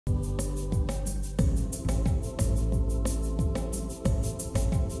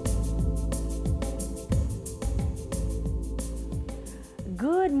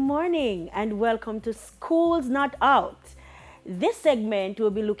Good morning and welcome to Schools Not Out. This segment will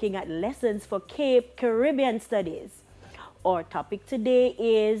be looking at lessons for Cape Caribbean Studies. Our topic today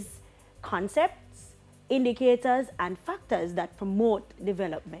is concepts, indicators, and factors that promote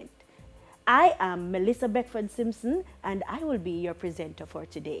development. I am Melissa Beckford Simpson and I will be your presenter for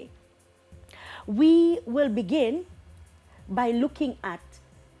today. We will begin by looking at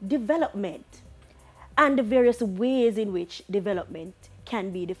development and the various ways in which development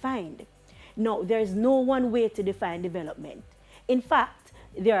can be defined. Now, there is no one way to define development. In fact,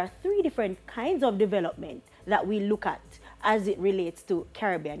 there are three different kinds of development that we look at as it relates to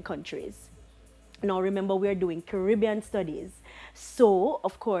Caribbean countries. Now, remember, we're doing Caribbean studies. So,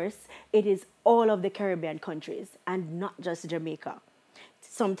 of course, it is all of the Caribbean countries and not just Jamaica.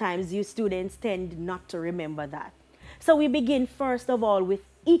 Sometimes you students tend not to remember that. So we begin first of all with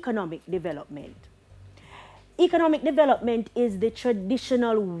economic development. Economic development is the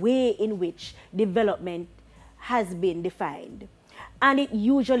traditional way in which development has been defined. And it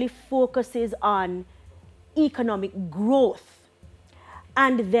usually focuses on economic growth.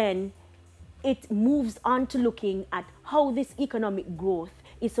 And then it moves on to looking at how this economic growth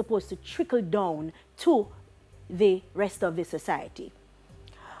is supposed to trickle down to the rest of the society.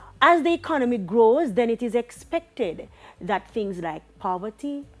 As the economy grows, then it is expected that things like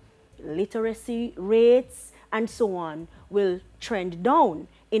poverty, literacy rates, and so on will trend down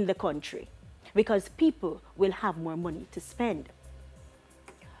in the country because people will have more money to spend.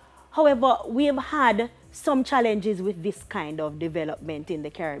 However, we have had some challenges with this kind of development in the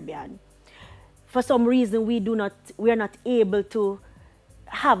Caribbean. For some reason, we are not able to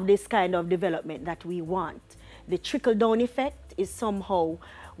have this kind of development that we want. The trickle-down effect is somehow,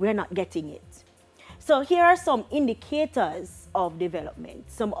 we're not getting it. So here are some indicators of development,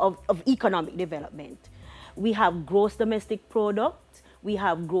 some of economic development. We have gross domestic product, we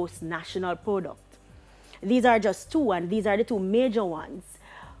have gross national product. These are just two, and these are the two major ones.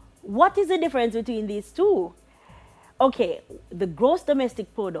 What is the difference between these two? Okay, the gross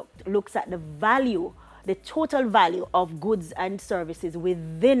domestic product looks at the value, the total value of goods and services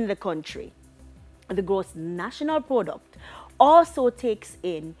within the country. The gross national product also takes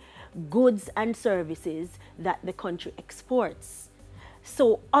in goods and services that the country exports.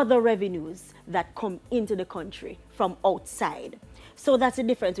 So other revenues that come into the country from outside. So that's the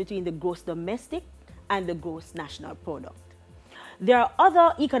difference between the gross domestic and the gross national product. There are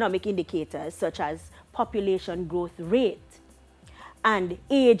other economic indicators such as population growth rate and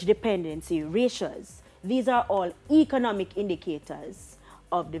age dependency ratios. These are all economic indicators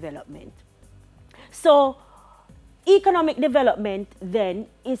of development. So economic development then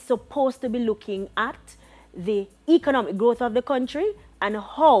is supposed to be looking at the economic growth of the country and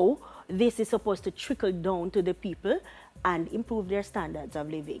how this is supposed to trickle down to the people and improve their standards of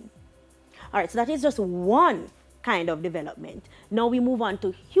living. All right, so that is just one kind of development. Now we move on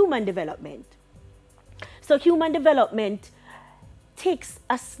to human development. So human development takes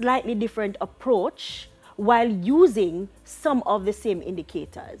a slightly different approach while using some of the same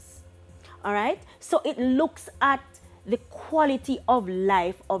indicators. All right, so it looks at the quality of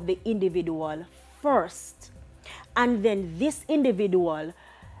life of the individual first, and then this individual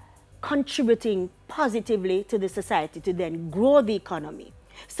contributing positively to the society to then grow the economy.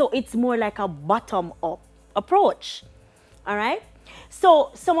 So it's more like a bottom-up approach. All right, so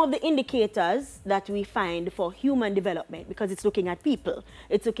some of the indicators that we find for human development, because it's looking at people,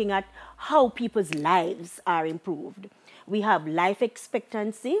 it's looking at how people's lives are improved. We have life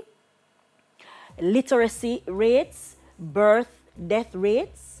expectancy, literacy rates, birth, death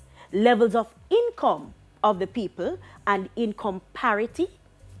rates, levels of income of the people and income parity.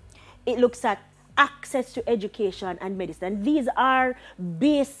 It looks at access to education and medicine. These are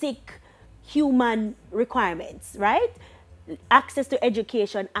basic human requirements, right? Access to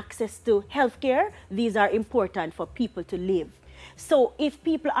education, access to healthcare, these are important for people to live. So if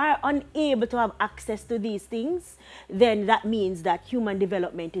people are unable to have access to these things, then that means that human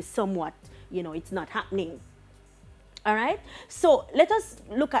development is somewhat, it's not happening. All right? So let us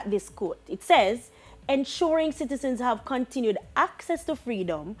look at this quote. It says, ensuring citizens have continued access to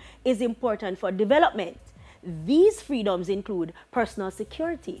freedom is important for development. These freedoms include personal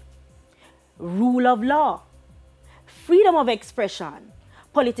security, rule of law, freedom of expression,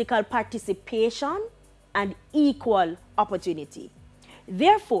 political participation, and equal opportunity.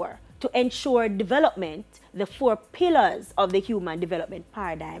 Therefore, to ensure development, the 4 pillars of the human development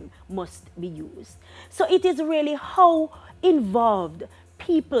paradigm must be used. So it is really how involved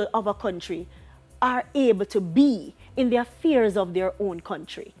people of a country are able to be in the affairs of their own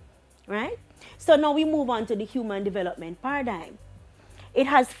country, right? So now we move on to the human development paradigm. It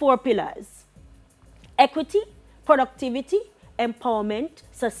has 4 pillars: equity, productivity, empowerment,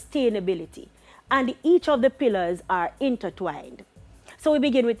 sustainability. And each of the pillars are intertwined. So we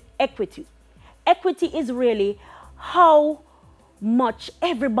begin with equity. Equity is really how much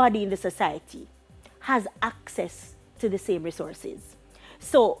everybody in the society has access to the same resources.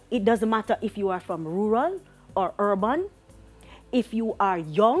 So it doesn't matter if you are from rural or urban, if you are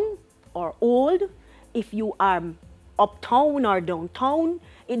young or old, if you are uptown or downtown,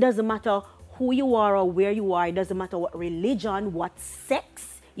 it doesn't matter who you are or where you are, it doesn't matter what religion, what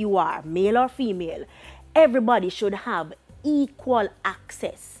sex you are, male or female. Everybody should have equal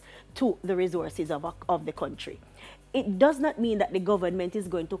access to the resources of the country. It does not mean that the government is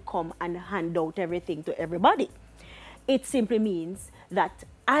going to come and hand out everything to everybody. It simply means that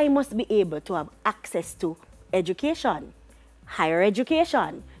I must be able to have access to education, higher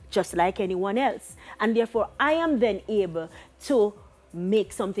education, just like anyone else. And therefore, I am then able to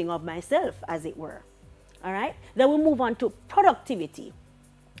make something of myself, as it were. All right? Then we move on to productivity.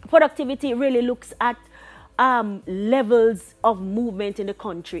 Productivity really looks at levels of movement in the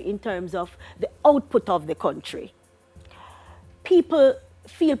country in terms of the output of the country. People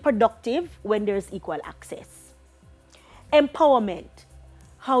feel productive when there's equal access. Empowerment.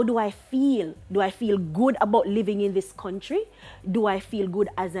 How do I feel? Do I feel good about living in this country? Do I feel good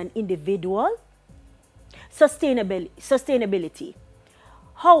as an individual? Sustainability.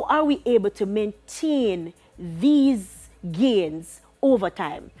 How are we able to maintain these gains over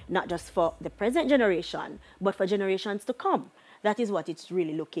time? Not just for the present generation, but for generations to come. That is what it's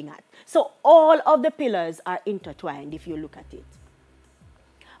really looking at. So all of the pillars are intertwined if you look at it.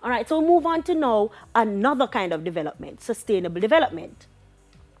 All right, so we'll move on to now another kind of development, sustainable development.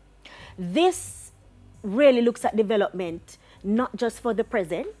 This really looks at development not just for the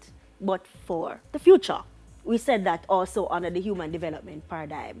present, but for the future. We said that also under the human development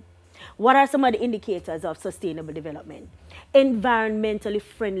paradigm. What are some of the indicators of sustainable development? Environmentally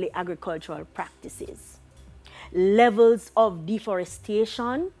friendly agricultural practices, levels of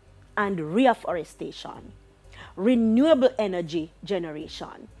deforestation and reforestation, renewable energy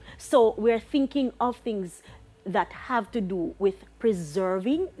generation. So we're thinking of things that have to do with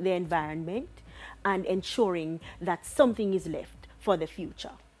preserving the environment and ensuring that something is left for the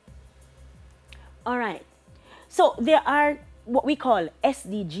future. All right. So there are what we call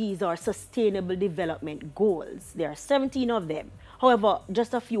SDGs, or Sustainable Development Goals. There are 17 of them. However,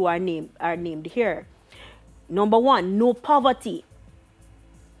 just a few are named here. Number 1, no poverty.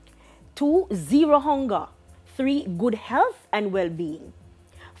 2, zero hunger. 3, good health and well-being.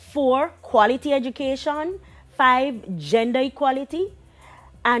 4, quality education. 5, gender equality.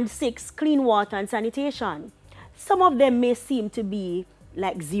 And 6, clean water and sanitation. Some of them may seem to be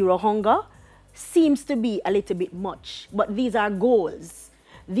like zero hunger, seems to be a little bit much, but these are goals.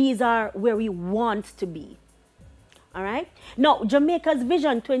 These are where we want to be. All right? Now, Jamaica's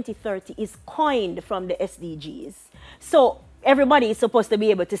Vision 2030 is coined from the SDGs. So everybody is supposed to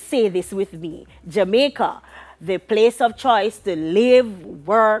be able to say this with me. Jamaica, the place of choice to live,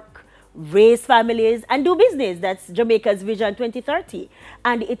 work, raise families, and do business. That's Jamaica's Vision 2030.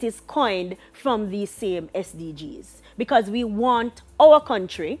 And it is coined from these same SDGs because we want our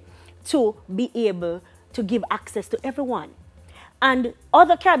country to be able to give access to everyone. And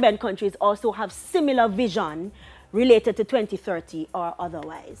other Caribbean countries also have similar vision related to 2030 or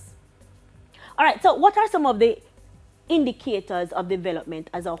otherwise. All right, so what are some of the indicators of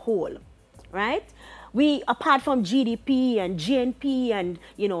development as a whole, right? We, apart from GDP and GNP and,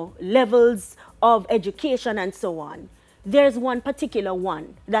 you know, levels of education and so on, there's one particular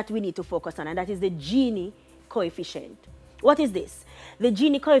one that we need to focus on, and that is the Gini coefficient. What is this? The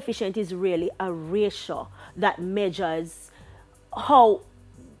Gini coefficient is really a ratio that measures how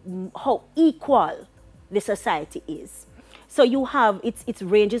equal the society is. So you have, it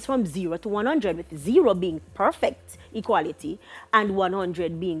ranges from 0 to 100, with 0 being perfect equality and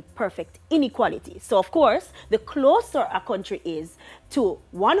 100 being perfect inequality. So of course, the closer a country is to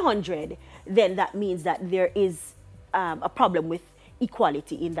 100, then that means that there is a problem with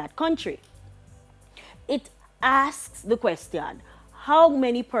equality in that country. It asks the question, how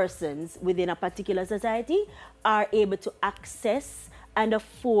many persons within a particular society are able to access and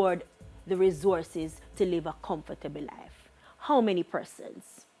afford the resources to live a comfortable life? How many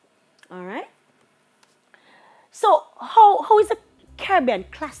persons? All right. So how is the Caribbean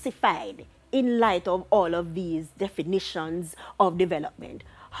classified in light of all of these definitions of development?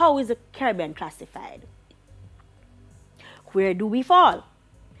 How is the Caribbean classified? Where do we fall?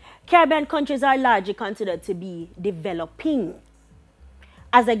 Caribbean countries are largely considered to be developing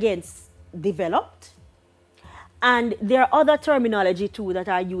as against developed. And there are other terminology too that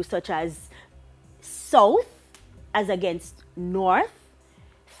are used, such as South as against North,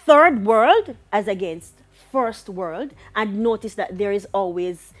 Third World as against First World. And notice that there is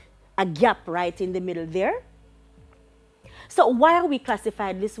always a gap right in the middle there. So why are we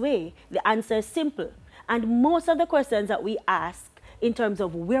classified this way? The answer is simple. And most of the questions that we ask in terms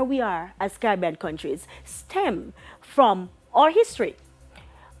of where we are as Caribbean countries stem from our history.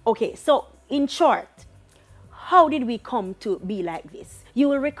 Okay, so in short, how did we come to be like this? You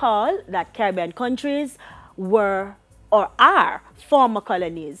will recall that Caribbean countries were or are former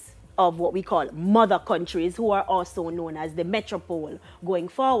colonies of what we call mother countries, who are also known as the metropole going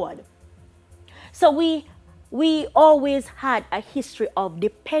forward. So we always had a history of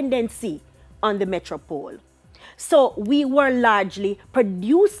dependency on the metropole. So we were largely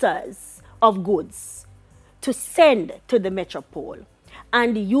producers of goods to send to the metropole.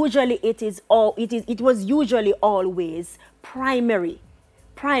 And usually it was usually always primary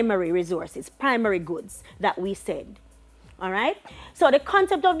resources, primary goods that we send. All right? So the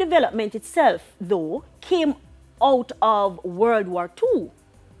concept of development itself, though, came out of World War II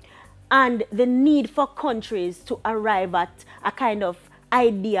and the need for countries to arrive at a kind of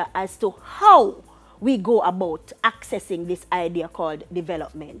idea as to how we go about accessing this idea called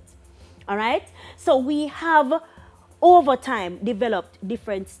development. All right? So we have over time developed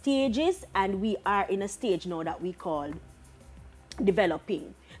different stages, and we are in a stage now that we call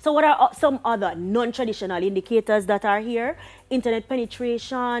developing. So what are some other non-traditional indicators that are here? Internet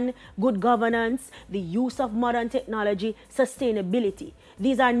penetration, good governance, the use of modern technology, sustainability.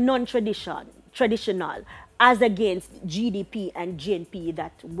 These are non-traditional as against GDP and GNP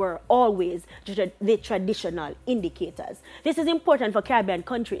that were always the traditional indicators. This is important for Caribbean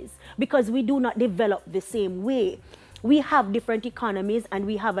countries because we do not develop the same way. We have different economies and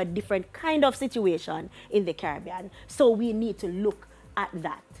we have a different kind of situation in the Caribbean. So we need to look at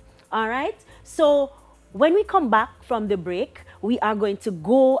that. All right? So when we come back from the break, we are going to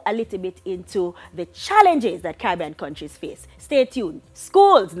go a little bit into the challenges that Caribbean countries face. Stay tuned.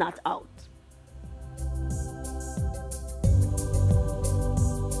 School's not out.